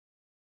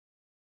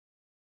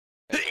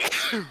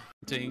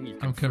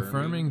I'm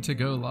confirming to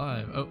go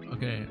live. Oh,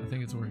 okay. I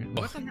think it's working.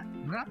 What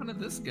happened to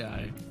this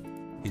guy?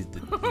 He's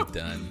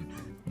done.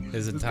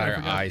 His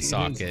entire eye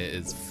socket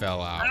is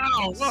fell out.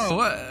 Ow! Whoa!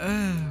 What?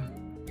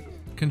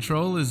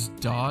 Control is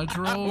dodge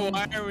roll.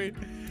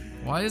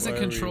 Why isn't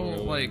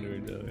control like?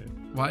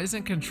 Why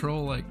isn't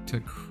control like to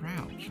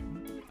crouch?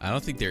 I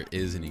don't think there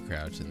is any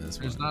crouch in this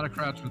one. There's not a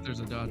crouch, but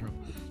there's a dodge roll.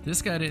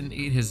 This guy didn't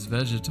eat his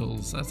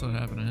vegetables. That's what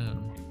happened to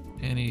him.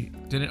 And he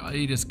didn't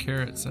eat his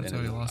carrots. That's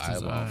how he lost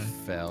his eye.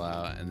 Fell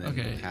out, and then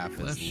half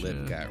his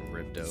lip got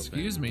ripped open.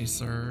 Excuse me,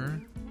 sir.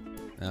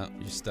 No,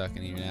 you're stuck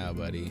in here now,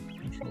 buddy.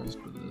 Controls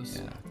for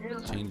this. Yeah.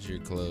 Change your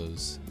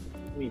clothes.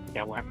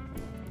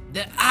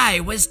 The eye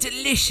was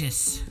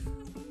delicious.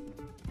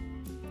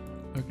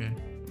 Okay.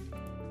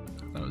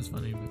 That was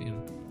funny, but you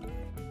know.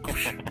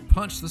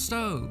 Punch the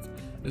stove.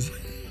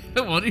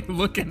 What are you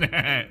looking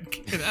at?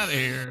 Get out of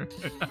here.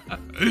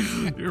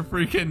 You're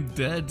freaking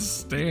dead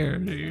stare,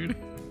 dude.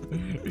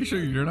 Are you sure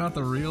you're not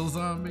the real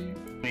zombie?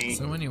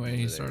 So anyway,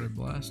 he started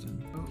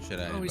blasting. Should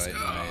I invite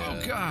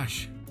my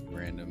gosh.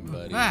 Random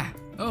buddy?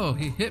 Oh,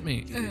 he hit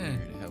me. Get in here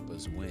to help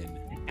us win.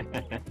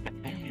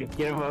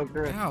 Get him,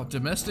 Okra. Ow,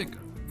 domestic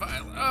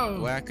violence.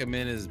 Oh. Whack him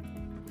in his.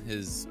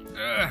 This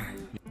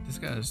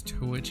guy is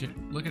twitching.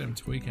 Look at him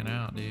tweaking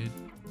out, dude.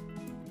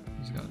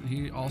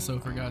 He also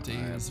forgot to eat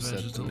his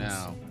vegetables.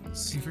 Now.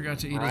 He forgot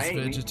to eat his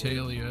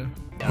vegetalia.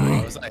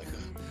 I was like,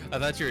 I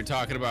thought you were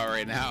talking about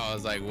right now. I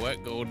was like,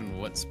 what gold and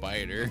what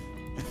spider?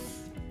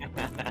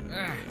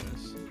 Yeah,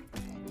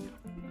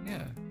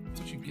 that's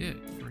what you get.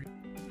 Thank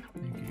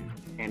you.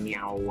 And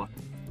meow.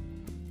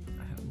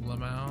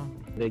 Lamau.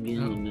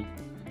 Oh.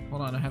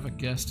 Hold on, I have a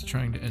guest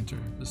trying to enter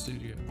the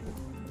studio.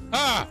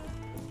 Ah!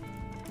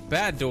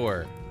 Bad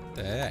door.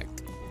 The heck?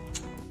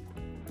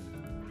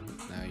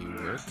 Now you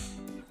work.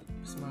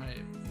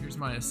 Here's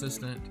my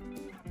assistant.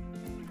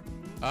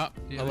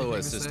 Hello,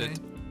 assistant.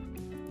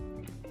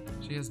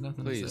 She has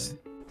nothing to say.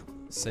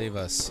 Save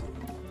us.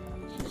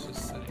 She's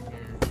just sitting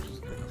here. She's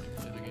gonna come and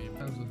play the game.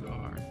 That was with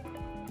R.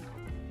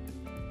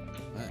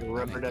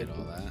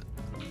 All that.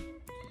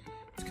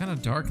 It's kind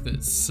of dark that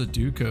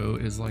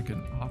Sudoku is like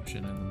an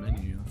option in the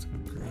menu. That's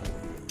kind of crazy.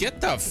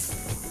 Get the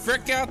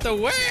frick out the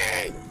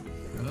way!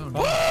 Oh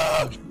no.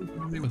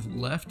 With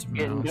left mouse.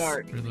 Getting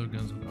dark. Reload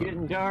guns with R.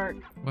 Getting dark.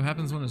 What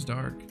happens when it's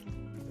dark?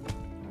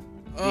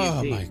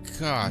 Oh my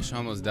gosh, I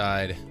almost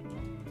died.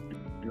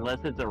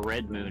 Unless it's a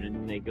red moon and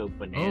then they go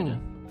banana.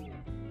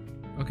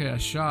 Oh. Okay, I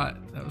shot.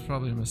 That was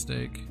probably a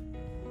mistake.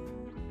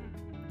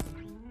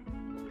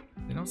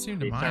 They don't seem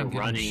to mind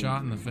getting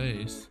shot in the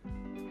face.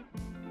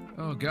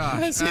 Oh gosh.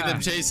 I see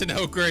them chasing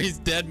Okra. He's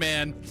dead,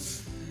 man.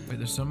 Wait,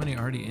 there's so many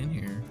already in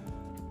here.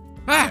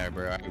 Yeah,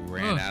 bro. I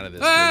ran out of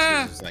this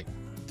place. There's like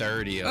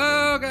 30 of them.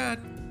 Oh god.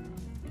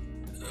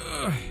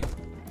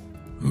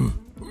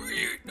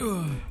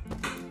 Why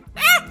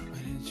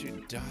didn't you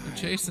die? They're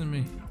chasing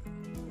me.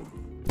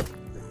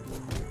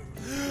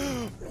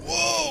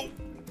 Whoa!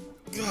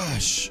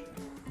 Gosh.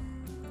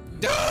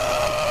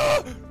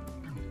 Ah!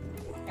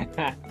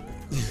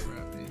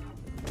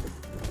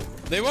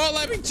 They won't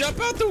let me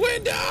jump out the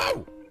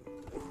window!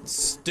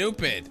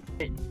 Stupid.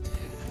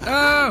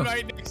 Oh!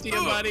 Right next to you,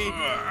 buddy.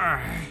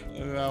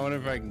 I wonder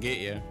if I can get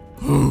you.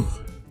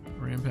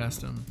 Ran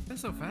past them. They're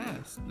so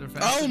fast. They're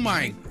fast. Oh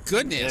my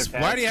goodness.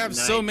 Why do you have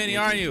so many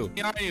on you?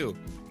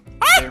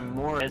 They're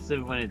more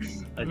aggressive when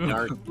it's a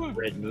dark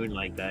red moon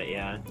like that,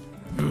 yeah.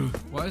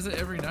 Why is it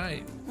every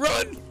night?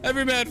 Run!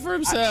 Every man for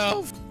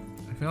himself!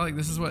 I feel like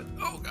this is what...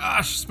 Oh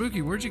gosh,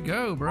 Spooky, where'd you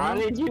go, bro? How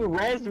did you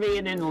res me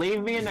and then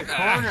leave me in the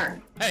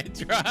corner? I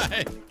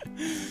tried.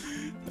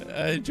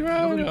 I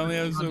tried. I only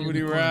have so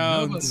many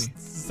rounds.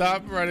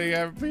 Stop running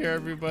up here,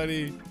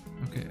 everybody.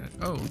 Okay.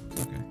 Oh,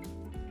 okay.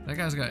 That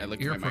guy's got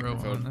ear pro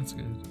on. That's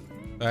good.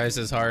 This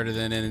is harder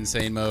than in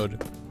insane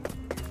mode.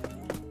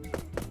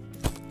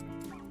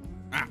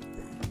 Ah.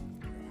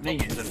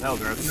 Minions of hell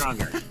grow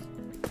stronger.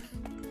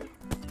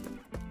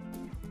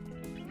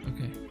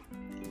 Okay.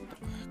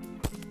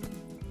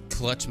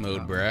 Clutch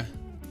mode, bruh.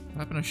 What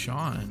happened to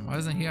Sean? Why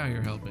isn't he out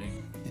here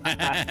helping?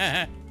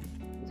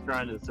 He's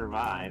trying to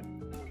survive.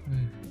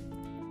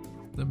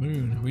 The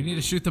moon. We need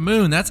to shoot the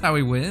moon. That's how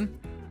we win.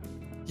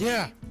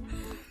 Yeah.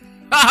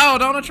 Oh,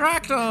 don't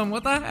attract them.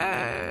 What the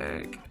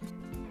heck?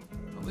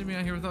 Don't leave me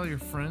out here with all your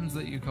friends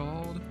that you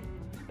called.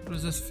 What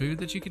is this food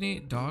that you can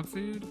eat? Dog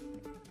food?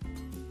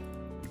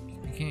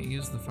 You can't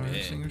use the fire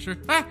extinguisher.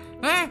 Ah!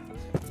 Ah!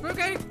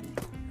 Okay.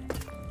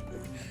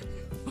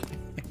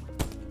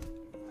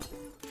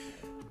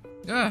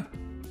 Yeah.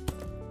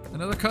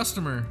 Another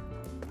customer.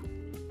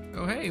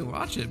 Oh, hey,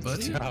 watch it,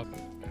 buddy.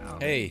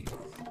 Hey,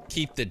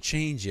 keep the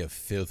change, you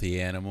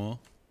filthy animal.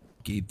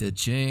 Keep the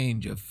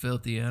change, you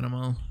filthy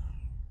animal.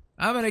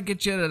 I'm gonna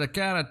get you to the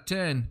count of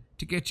 10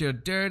 to get your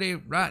dirty,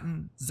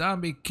 rotten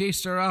zombie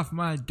keister off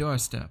my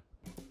doorstep.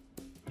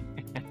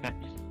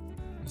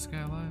 This guy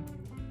alive?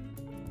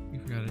 He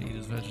forgot to eat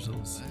his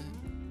vegetables.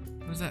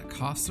 What is that,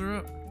 cough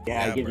syrup?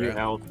 Yeah, I give you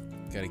health.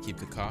 Gotta keep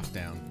the cough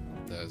down,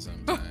 though,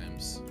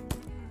 sometimes.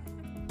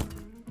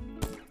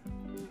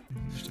 He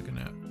just took a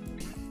nap.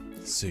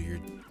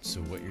 So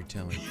what you're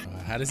telling?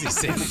 How does he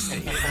say it?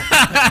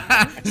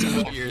 So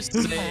what you're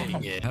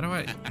saying? It. How do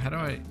I?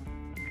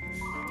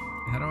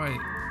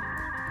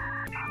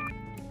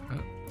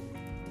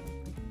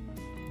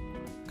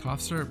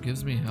 Cough syrup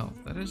gives me health.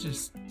 That is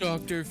just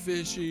Dr.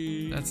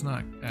 Fishy. That's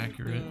not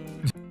accurate.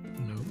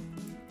 No.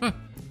 I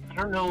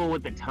don't know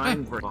what the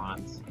time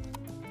response.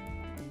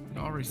 They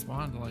all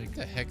respond like. What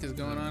the heck is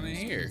going on in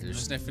here? They're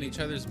sniffing each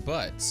other's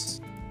butts.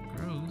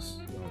 Gross.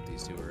 I don't know what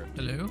these two are up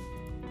to. Hello.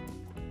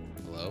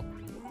 Hello.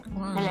 Come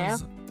on. Hello?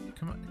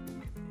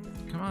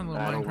 Come on,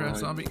 little Battle Minecraft line.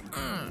 zombie.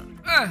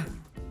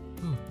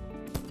 Ooh.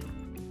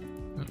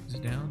 Oh, is he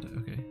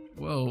down? Okay.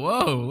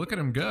 Whoa, look at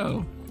him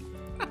go.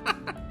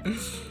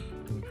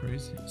 Going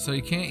crazy. So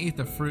you can't eat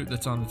the fruit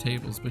that's on the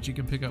tables, but you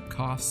can pick up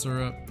cough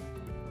syrup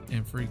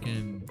and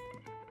freaking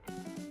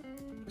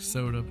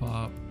soda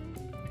pop,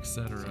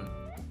 etc.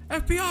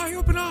 FBI,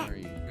 open up! Where are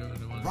you?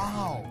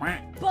 Wow.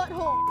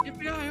 Butthole.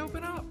 FBI,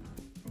 open up!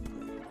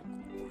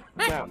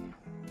 So,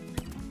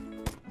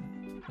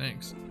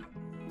 Thanks.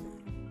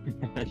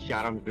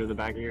 shot him through the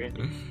back of your head.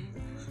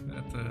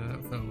 That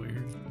felt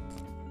weird.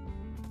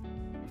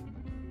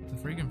 The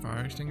freaking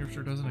fire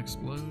extinguisher doesn't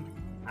explode.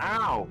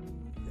 Ow!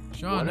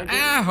 Sean, What is it?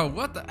 ow!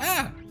 What the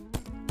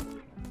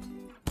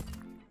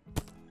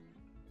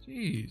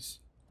Jeez.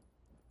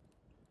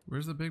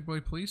 Where's the big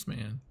boy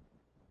policeman?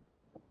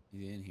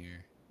 He's in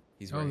here.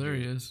 He's Oh, right there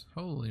here. he is.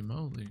 Holy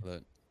moly.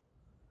 Look.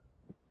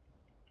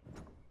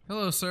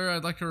 Hello, sir.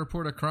 I'd like to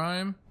report a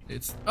crime.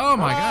 It's. Oh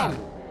my god.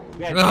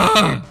 Yeah,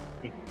 Ugh.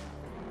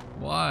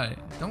 Why?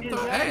 Don't Is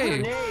throw. that a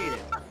Hey! grenade?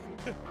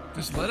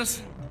 Just let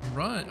us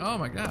run. Oh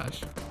my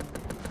gosh.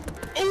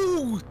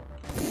 Ooh!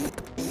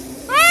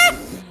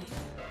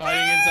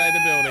 Hiding inside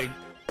the building.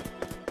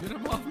 Get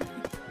him off me.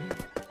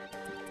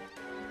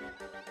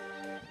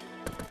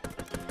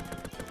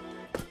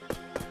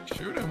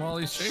 Shoot him while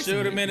he's chasing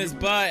Shoot him me. in his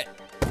butt.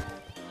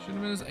 Shoot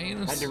him in his Had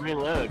anus. to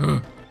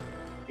reload.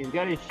 He's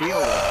got his shield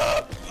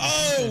up.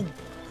 Oh!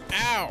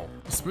 Ow!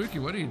 Spooky,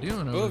 what are you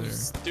doing over Oops,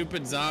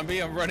 stupid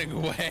zombie. I'm running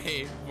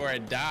away before I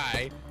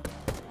die.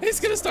 He's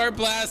gonna start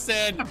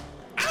blasting.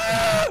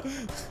 Ah!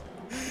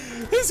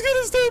 He's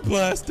gonna start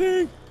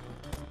blasting.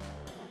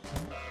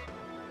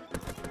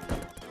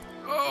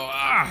 Oh,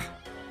 ah!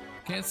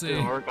 Can't see.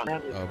 Didn't work on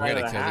that Oh, side we of gotta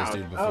the kill this house.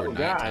 dude before Oh,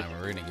 nighttime gosh.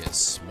 or we're gonna get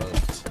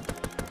smoked.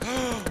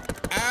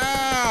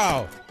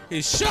 Ow!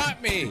 He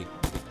shot me!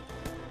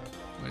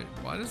 Wait,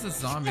 why does this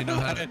zombie know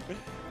how to...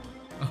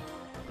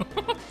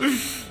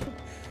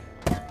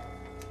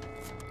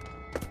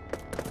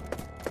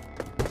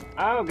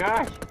 Oh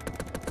gosh!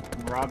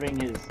 I'm robbing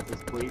his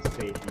police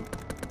station.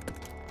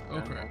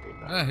 Okra.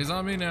 Ah, he's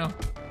on me now.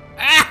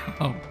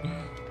 Ow!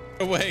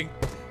 Away.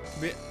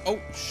 Oh,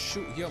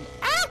 shoot. Yo.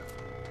 Ah!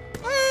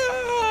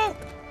 Ah!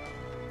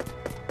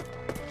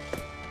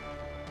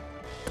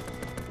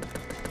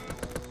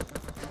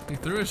 He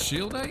threw a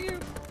shield at you?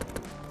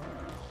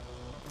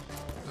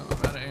 Oh,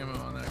 I'm out of ammo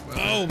on that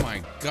weapon. Oh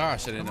my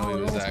gosh, I didn't know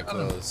he was that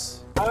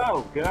close.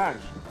 Oh gosh!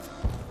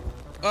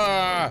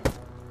 Ah!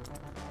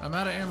 I'm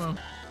out of ammo.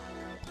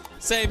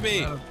 Save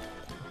me! I'm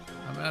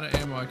out of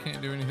ammo. I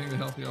can't do anything to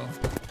help y'all.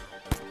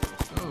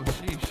 Oh,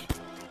 sheesh.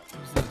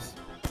 What's this?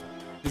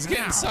 He's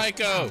getting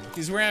psycho!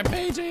 He's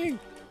rampaging!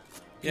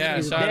 Yeah,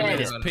 He's shot him in dead.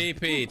 his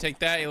pee-pee. Take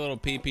that, you little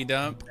pee-pee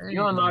dump.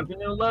 You unlocked a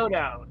new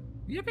loadout.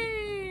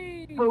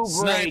 Yippee! Cobra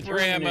Sniper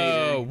Terminator.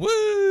 ammo!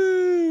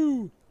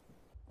 Woo!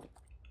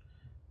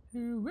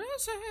 Who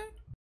is it?